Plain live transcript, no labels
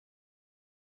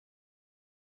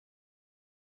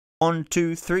1,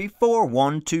 2, 3, 4,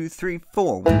 1, 2, 3,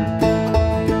 4.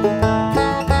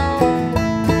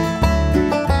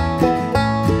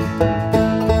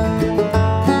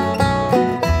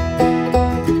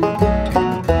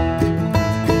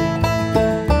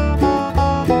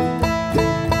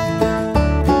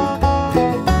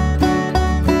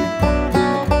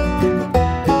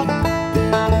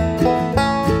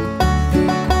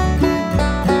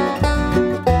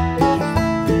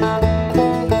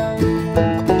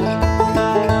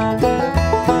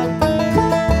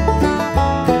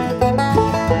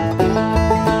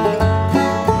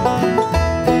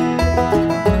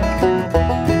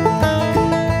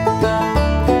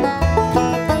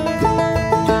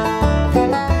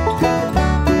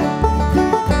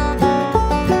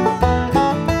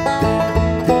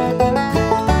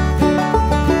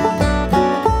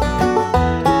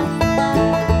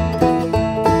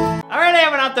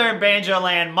 Banjo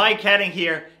land, Mike Heading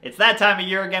here. It's that time of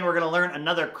year again. We're going to learn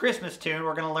another Christmas tune.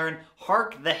 We're going to learn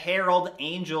Hark, the Herald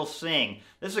Angels Sing.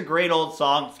 This is a great old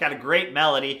song. It's got a great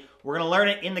melody. We're going to learn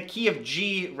it in the key of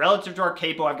G relative to our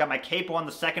capo. I've got my capo on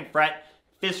the 2nd fret,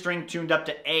 5th string tuned up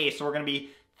to A, so we're going to be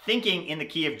thinking in the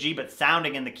key of G but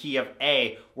sounding in the key of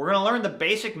A. We're going to learn the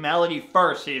basic melody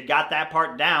first, so you've got that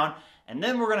part down, and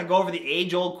then we're going to go over the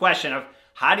age-old question of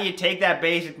how do you take that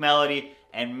basic melody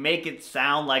and make it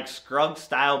sound like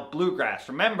Scruggs-style bluegrass.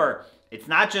 Remember, it's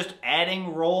not just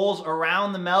adding rolls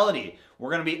around the melody.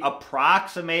 We're going to be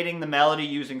approximating the melody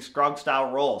using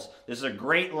Scruggs-style rolls. This is a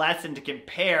great lesson to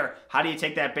compare how do you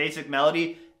take that basic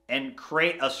melody and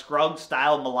create a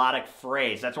Scruggs-style melodic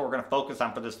phrase. That's what we're going to focus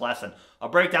on for this lesson. I'll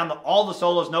break down all the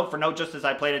solos note for note just as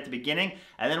I played at the beginning,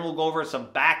 and then we'll go over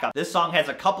some backup. This song has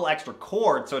a couple extra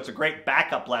chords, so it's a great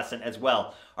backup lesson as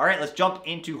well. All right, let's jump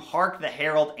into Hark, the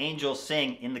Herald Angels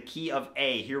Sing in the key of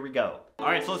A. Here we go. All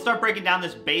right, so let's start breaking down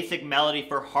this basic melody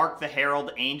for Hark, the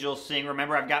Herald Angels Sing.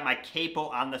 Remember, I've got my capo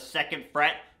on the 2nd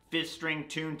fret, 5th string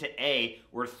tuned to A.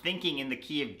 We're thinking in the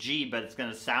key of G, but it's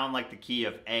going to sound like the key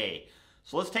of A.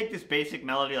 So let's take this basic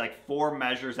melody like 4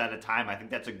 measures at a time. I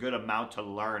think that's a good amount to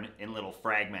learn in little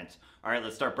fragments. All right,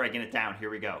 let's start breaking it down.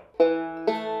 Here we go.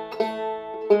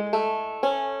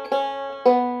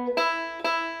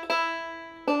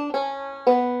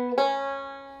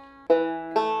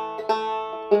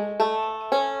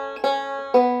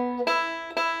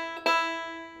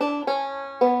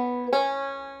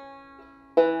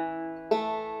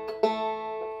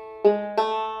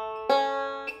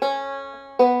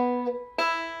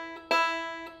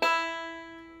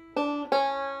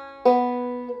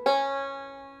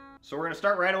 So we're going to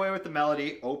start right away with the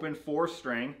melody, open 4th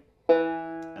string,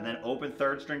 and then open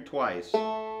 3rd string twice.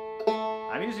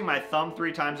 I'm using my thumb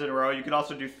 3 times in a row. You could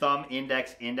also do thumb,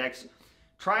 index, index.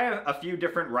 Try a few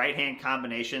different right hand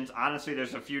combinations. Honestly,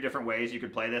 there's a few different ways you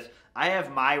could play this. I have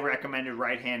my recommended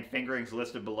right hand fingerings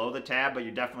listed below the tab, but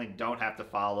you definitely don't have to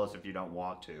follow those if you don't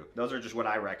want to. Those are just what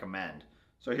I recommend.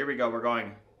 So here we go, we're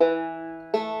going.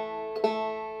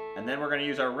 And then we're going to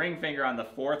use our ring finger on the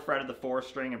 4th fret of the 4th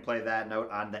string and play that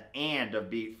note on the and of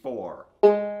beat 4.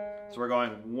 So we're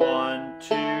going 1, 2,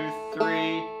 3,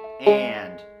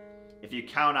 and. If you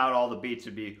count out all the beats,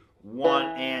 it'd be 1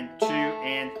 and 2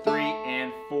 and 3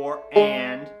 and 4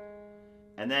 and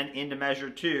then into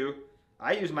measure 2.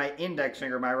 I use my index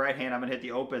finger, my right hand. I'm going to hit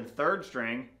the open 3rd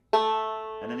string,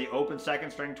 and then the open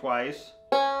 2nd string twice,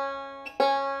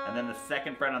 and then the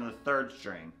 2nd fret on the 3rd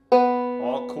string.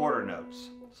 All quarter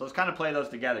notes. So let's kind of play those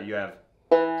together. You have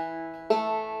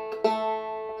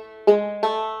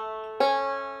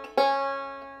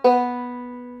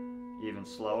even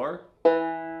slower.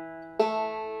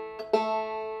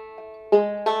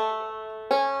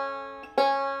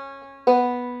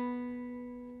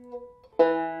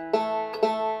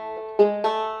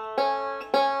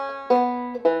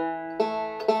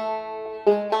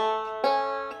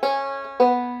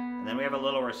 And then we have a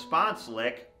little response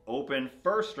lick. Open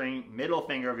 1st string, middle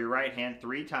finger of your right hand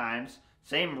 3 times.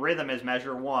 Same rhythm as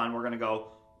measure 1. We're going to go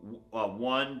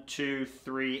 1, 2,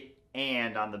 3,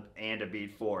 and on the and of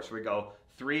beat 4. So we go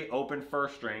 3 open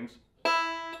 1st strings,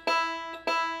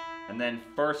 and then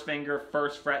 1st finger,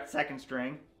 1st fret, 2nd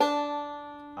string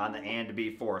on the and to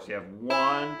beat 4. So you have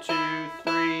 1, 2,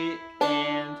 3,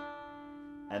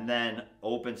 and then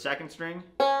open 2nd string,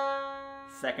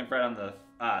 2nd fret on the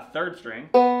 3rd string,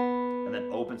 and then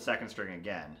open 2nd string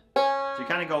again. So you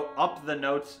kind of go up the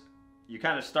notes. You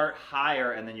kind of start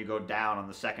higher and then you go down on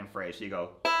the 2nd phrase. So you go.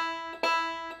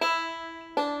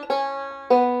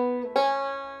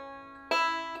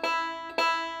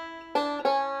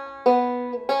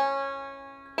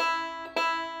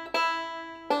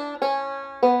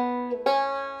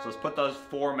 So let's put those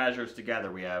 4 measures together.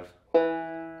 We have.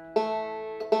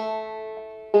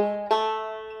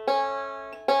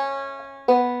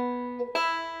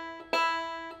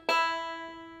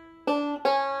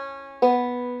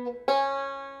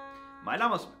 Might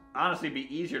almost honestly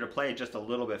be easier to play it just a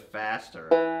little bit faster.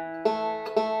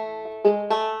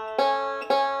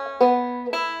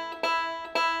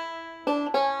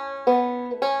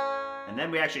 And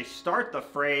then we actually start the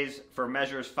phrase for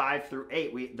measures 5 through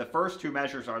 8. The first two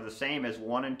measures are the same as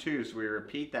 1 and 2, so we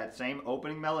repeat that same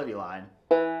opening melody line.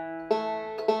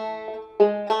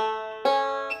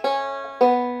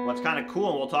 What's kind of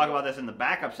cool, and we'll talk about this in the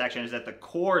backup section, is that the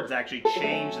chords actually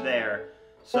change there.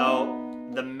 So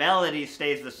the melody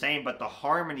stays the same, but the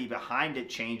harmony behind it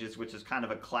changes, which is kind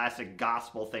of a classic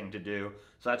gospel thing to do.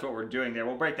 So that's what we're doing there.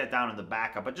 We'll break that down in the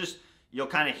backup, but just you'll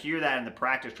kind of hear that in the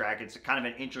practice track. It's kind of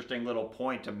an interesting little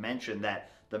point to mention that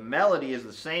the melody is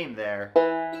the same there,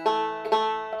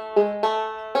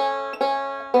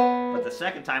 but the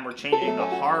second time we're changing the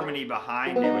harmony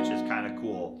behind it, which is kind of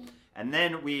cool. And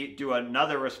then we do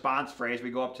another response phrase.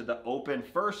 We go up to the open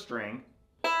first string.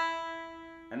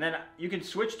 And then you can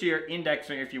switch to your index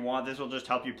finger if you want. This will just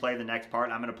help you play the next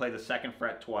part. I'm going to play the second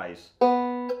fret twice.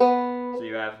 So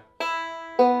you have...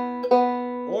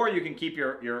 Or you can keep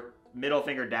your middle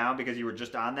finger down because you were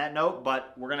just on that note.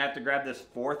 But we're going to have to grab this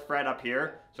fourth fret up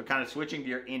here. So kind of switching to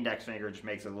your index finger just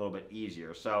makes it a little bit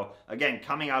easier. So again,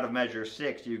 coming out of measure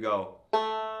 6, you go...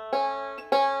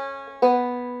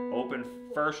 Open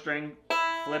first string,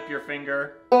 flip your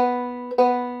finger,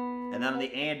 and then on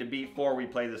the and to beat 4, we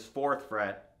play this fourth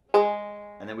fret,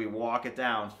 and then we walk it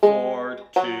down, 4,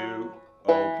 2,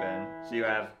 open. So you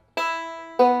have...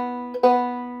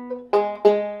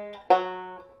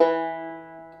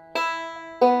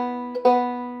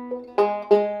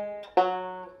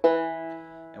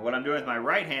 And what I'm doing with my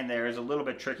right hand there is a little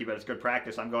bit tricky, but it's good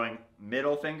practice. I'm going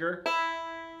middle finger,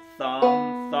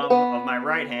 thumb of my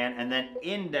right hand, and then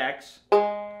index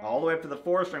all the way up to the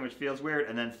 4th string, which feels weird,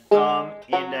 and then thumb,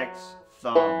 index,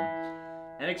 thumb.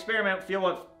 And experiment,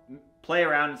 play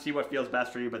around and see what feels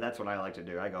best for you, but that's what I like to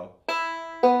do. I go.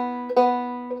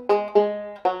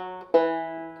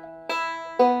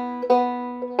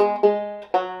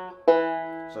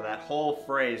 So that whole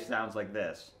phrase sounds like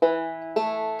this.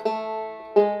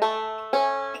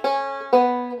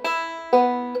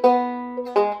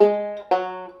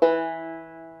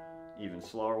 Even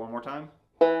slower one more time.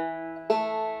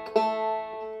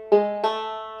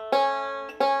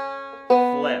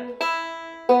 Flip.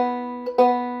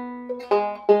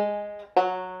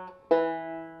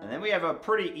 And then we have a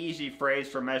pretty easy phrase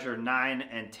for measure 9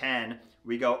 and 10.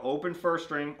 We go open first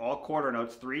string, all quarter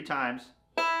notes 3 times,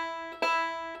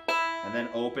 and then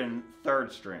open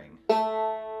third string.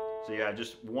 So you have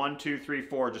just 1, 2, 3,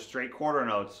 4, just straight quarter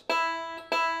notes.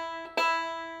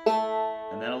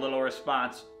 And then a little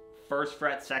response. First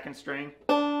fret, second string,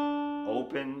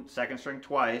 open second string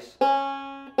twice,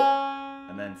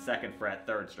 and then second fret,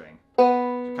 third string.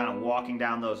 So kind of walking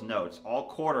down those notes, all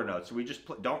quarter notes. So we just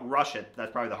don't rush it.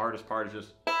 That's probably the hardest part, is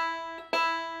just...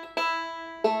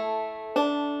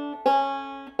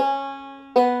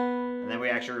 And then we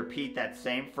actually repeat that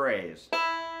same phrase.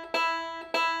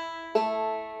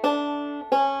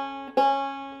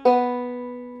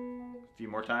 A few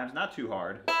more times, not too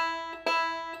hard.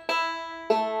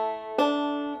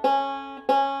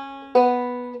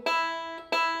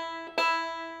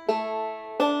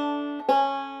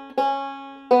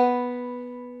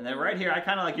 Right here, I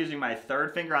kind of like using my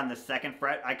third finger on the second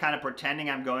fret. I kind of pretending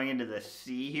I'm going into the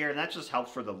C here, and that just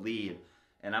helps for the lead.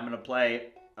 And I'm going to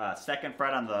play second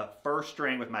fret on the first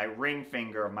string with my ring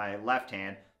finger of my left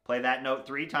hand. Play that note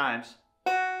 3 times.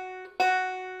 And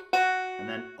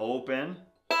then open.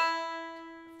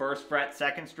 First fret,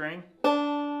 second string.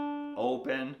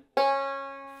 Open.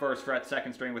 First fret,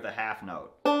 second string with a half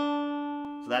note.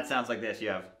 So that sounds like this.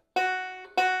 You have...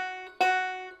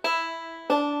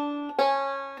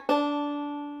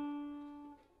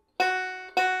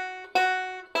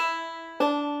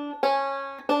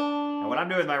 What I'm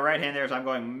doing with my right hand there is I'm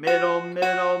going middle,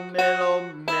 middle, middle,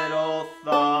 middle,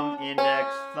 thumb,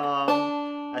 index,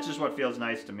 thumb. That's just what feels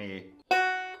nice to me.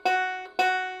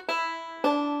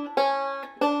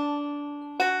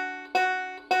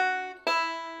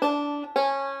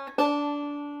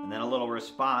 And then a little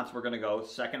response. We're going to go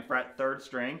second fret, third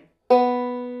string,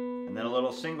 and then a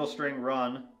little single string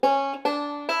run.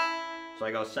 So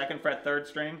I go second fret, third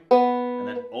string, and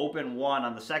then open 1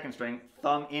 on the second string,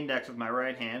 thumb, index with my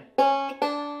right hand,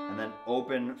 and then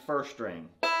open first string,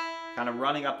 kind of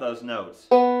running up those notes.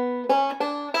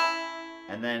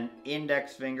 And then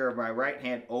index finger of my right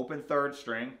hand, open third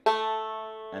string,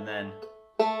 and then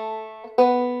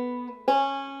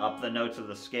up the notes of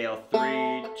the scale,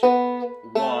 3, 2,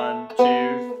 1,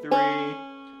 2, 3.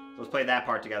 So let's play that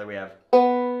part together. We have...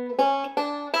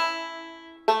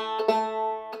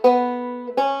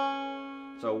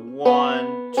 So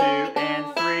 1, 2, and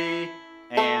 3,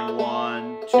 and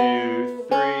 1, 2,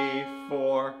 3,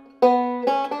 4.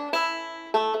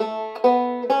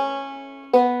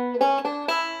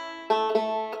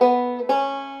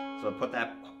 So put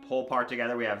that whole part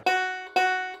together. We have.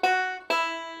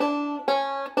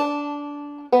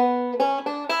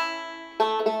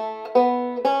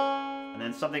 And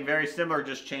then something very similar,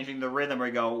 just changing the rhythm. We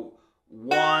go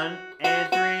 1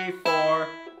 and 3, 4.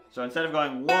 So instead of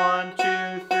going 1,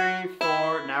 2, 3,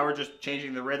 4, now we're just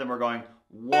changing the rhythm. We're going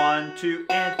 1, 2,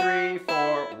 and 3,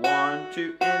 4. 1,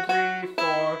 2, and 3,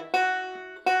 4.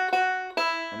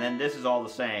 And then this is all the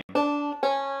same.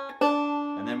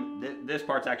 And then this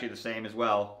part's actually the same as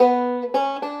well.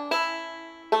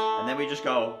 And then we just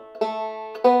go.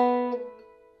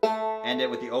 End it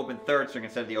with the open third string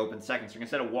instead of the open second string.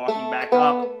 Instead of walking back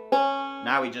up,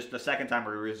 now we just, the second time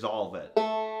we resolve it.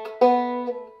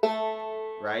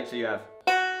 Right? So you have.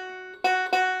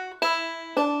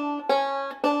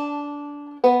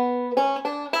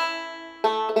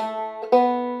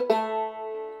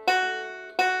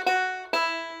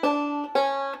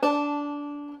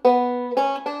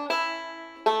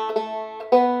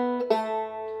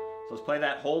 So let's play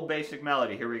that whole basic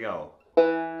melody. Here we go.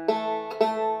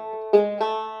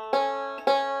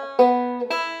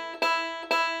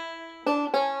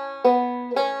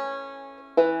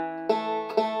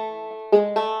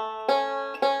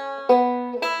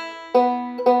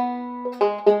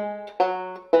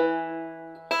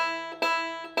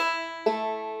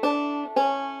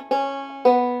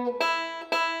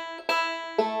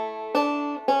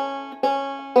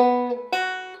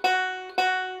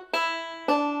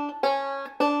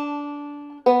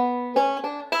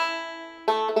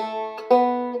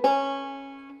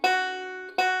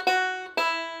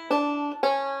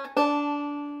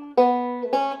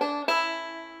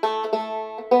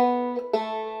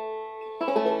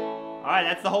 Alright,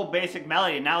 that's the whole basic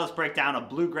melody. Now let's break down a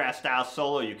bluegrass style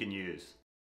solo you can use.